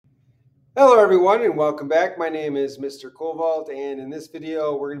Hello everyone and welcome back. My name is Mr. Koval, and in this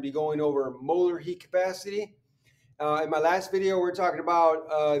video we're going to be going over molar heat capacity. In my last video we are talking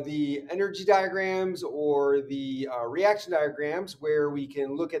about the energy diagrams or the reaction diagrams where we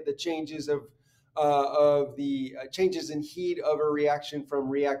can look at the changes of the changes in heat of a reaction from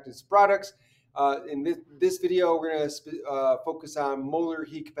reactants to products. In this video we're going to focus on molar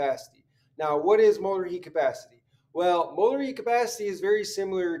heat capacity. Now, what is molar heat capacity? Well, molar heat capacity is very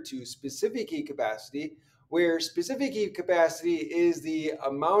similar to specific heat capacity, where specific heat capacity is the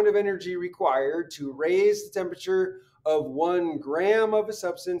amount of energy required to raise the temperature of 1 gram of a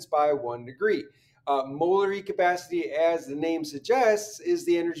substance by 1 degree. Molar heat capacity, as the name suggests, is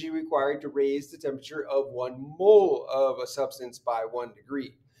the energy required to raise the temperature of 1 mole of a substance by 1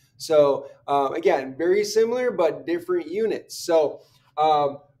 degree. So, again, very similar but different units.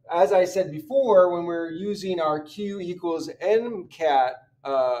 As I said before, when we're using our Q equals MCAT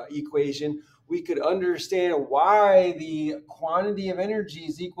equation, we could understand why the quantity of energy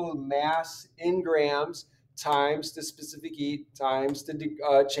is equal to mass in grams times the specific heat times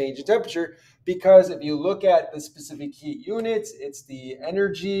the change in temperature. Because if you look at the specific heat units, it's the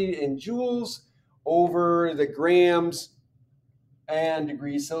energy in joules over the grams and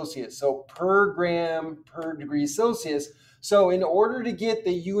degrees Celsius. So per gram per degree Celsius. So in order to get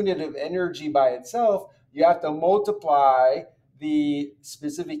the unit of energy by itself, you have to multiply the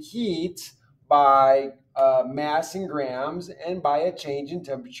specific heat by mass in grams and by a change in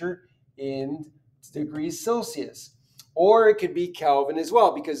temperature in degrees Celsius. Or it could be Kelvin as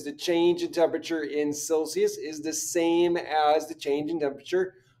well, because the change in temperature in Celsius is the same as the change in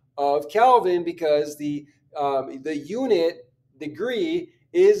temperature of Kelvin, because the unit degree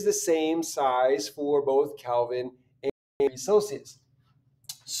is the same size for both Kelvin and degrees Celsius.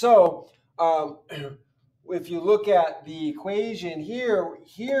 So if you look at the equation here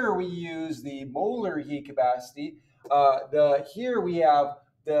we use the molar heat capacity. Here we have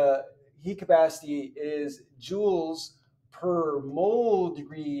the heat capacity is joules per mole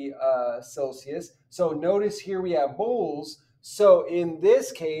degree Celsius. So notice here we have moles. So in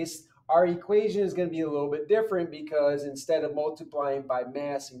this case, our equation is going to be a little bit different, because instead of multiplying by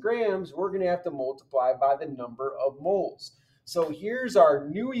mass in grams, we're going to have to multiply by the number of moles. So here's our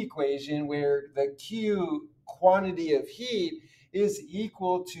new equation where the Q, quantity of heat, is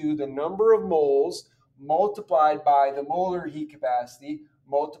equal to the number of moles multiplied by the molar heat capacity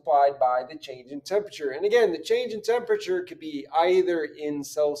multiplied by the change in temperature. And again, the change in temperature could be either in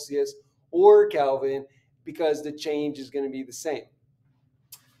Celsius or Kelvin, because the change is going to be the same.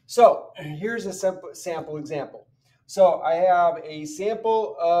 So here's a sample example. So I have a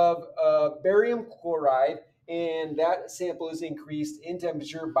sample of barium chloride, and that sample is increased in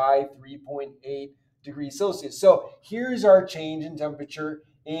temperature by 3.8 degrees Celsius. So here's our change in temperature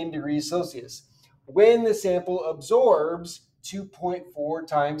in degrees Celsius. When the sample absorbs 2.4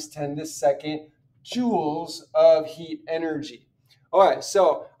 times 10 to the second joules of heat energy. All right,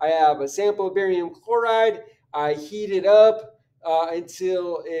 so I have a sample of barium chloride. I heat it up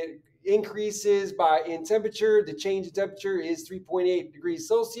until it increases in temperature. The change in temperature is 3.8 degrees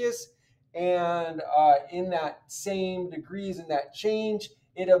Celsius. And in that same degrees, in that change,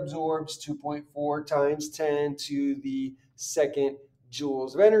 it absorbs 2.4 times 10 to the second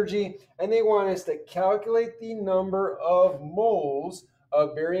joules of energy. And they want us to calculate the number of moles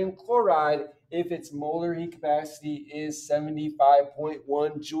of barium chloride if its molar heat capacity is 75.1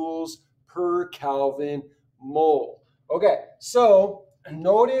 joules per Kelvin mole. Okay, so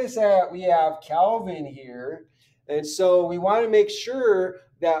notice that we have Kelvin here. And so we want to make sure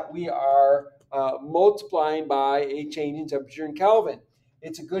that we are multiplying by a change in temperature in Kelvin.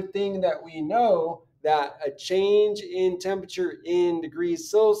 It's a good thing that we know that a change in temperature in degrees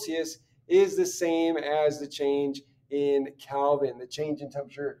Celsius is the same as the change in Kelvin, the change in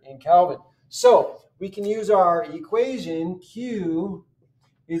temperature in Kelvin. So we can use our equation. Q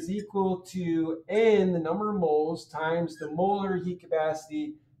is equal to N, the number of moles, times the molar heat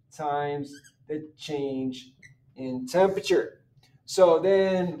capacity times the change in temperature. So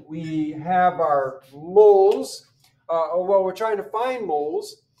then we have our moles. We're trying to find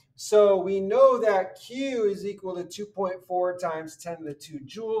moles. So we know that Q is equal to 2.4 times 10 to the 2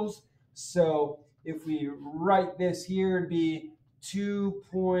 joules. So if we write this here, it'd be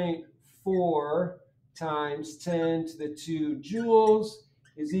 2.4 times 10 to the 2 joules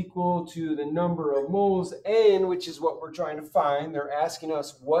is equal to the number of moles, N, which is what we're trying to find. They're asking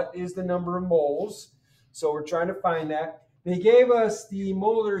us what is the number of moles. So we're trying to find that. They gave us the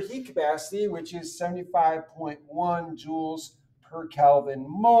molar heat capacity, which is 75.1 joules per Kelvin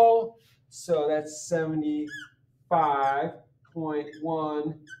mole. So that's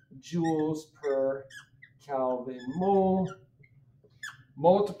 75.1 joules per Kelvin mole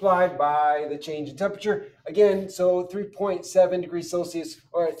multiplied by the change in temperature. Again, so 3.7 degrees Celsius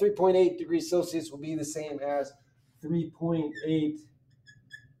or 3.8 degrees Celsius will be the same as 3.8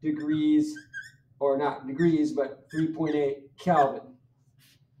 degrees, or not degrees, but 3.8 Kelvin.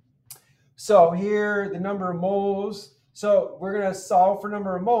 So here, the number of moles. So we're going to solve for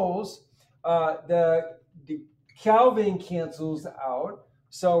number of moles. The Kelvin cancels out.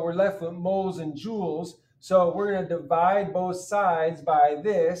 So we're left with moles and joules. So we're going to divide both sides by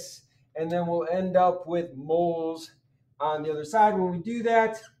this, and then we'll end up with moles on the other side. When we do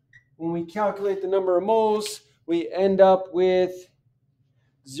that, when we calculate the number of moles, we end up with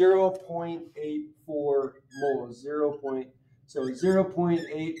 0.84 moles.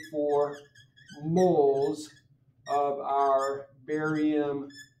 0.84 moles of our barium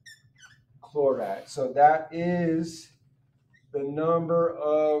chloride. So that is the number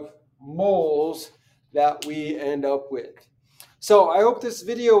of moles that we end up with. So I hope this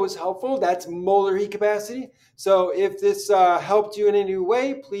video was helpful. That's molar heat capacity. So if this helped you in any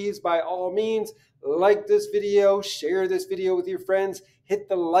way, please, by all means, like this video, share this video with your friends, hit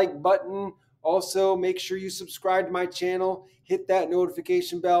the like button. Also, make sure you subscribe to my channel, hit that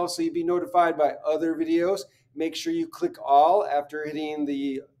notification bell so you'll be notified by other videos. Make sure you click all after hitting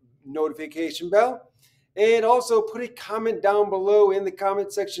the notification bell. And also put a comment down below in the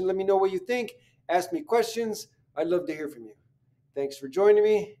comment section. Let me know what you think. Ask me questions. I'd love to hear from you. Thanks for joining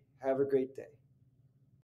me. Have a great day.